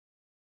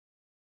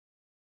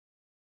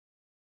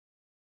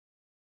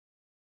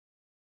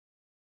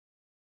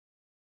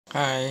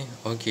Hi,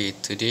 okay,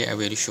 today I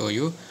will show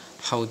you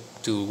how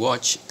to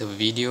watch the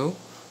video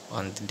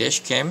on the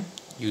dash cam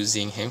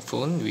using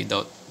handphone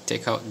without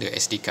take out the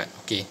SD card.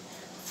 Okay,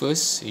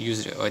 first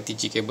use the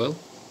OTG cable,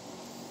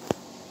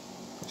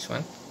 this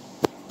one,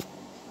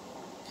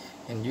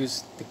 and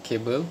use the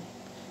cable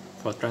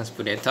for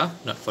transfer data,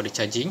 not for the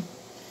charging.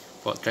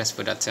 For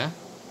transfer data,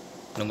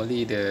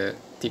 normally the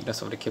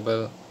thickness of the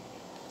cable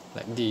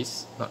like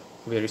this, not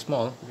very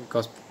small,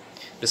 because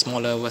the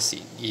smaller was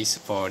is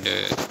for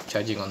the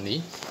charging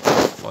only.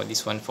 For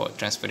this one for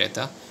transfer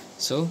data,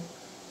 so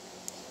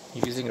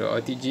using the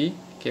OTG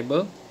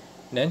cable,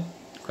 then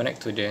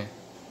connect to the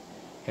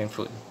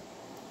handphone,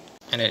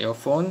 and at your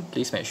phone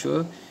please make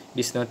sure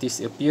this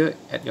notice appear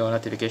at your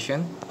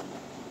notification,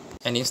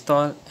 and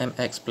install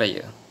MX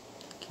player.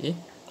 Okay,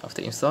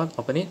 after install,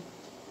 open it,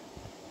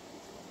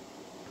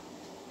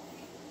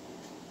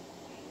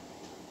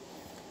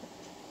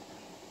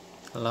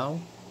 allow,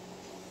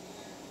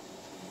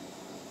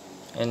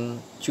 and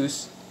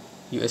choose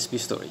USB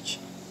storage.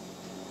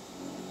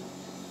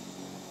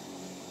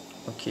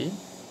 Okay,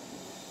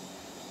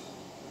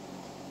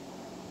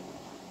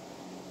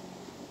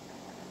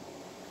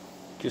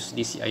 choose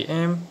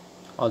DCIM.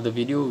 All the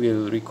video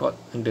will record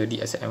under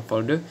DCIM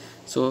folder,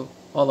 so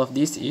all of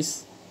this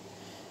is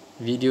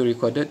video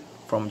recorded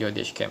from your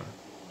dash cam,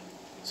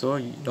 so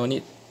you don't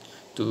need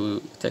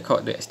to take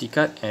out the SD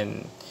card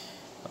and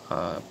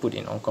put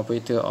in on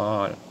computer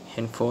or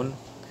handphone.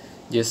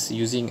 Just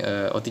using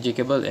a OTG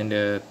cable and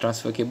the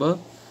transfer cable,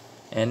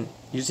 and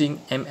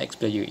using MX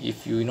player.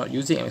 If you're not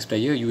using MX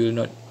player, you will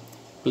not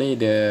play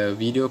the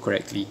video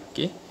correctly.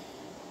 Okay,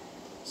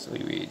 so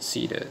you will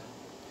see the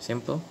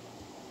sample.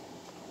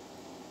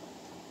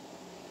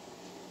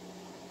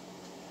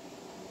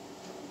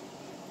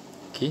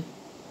 Okay,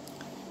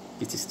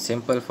 this is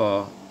sample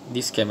for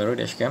this camera,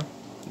 dash cam,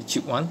 the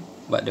cheap one,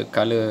 but the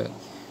color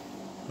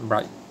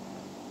bright.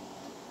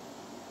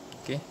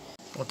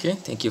 Okay,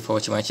 thank you for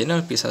watching my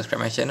channel. Please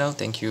subscribe my channel.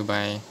 Thank you,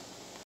 bye.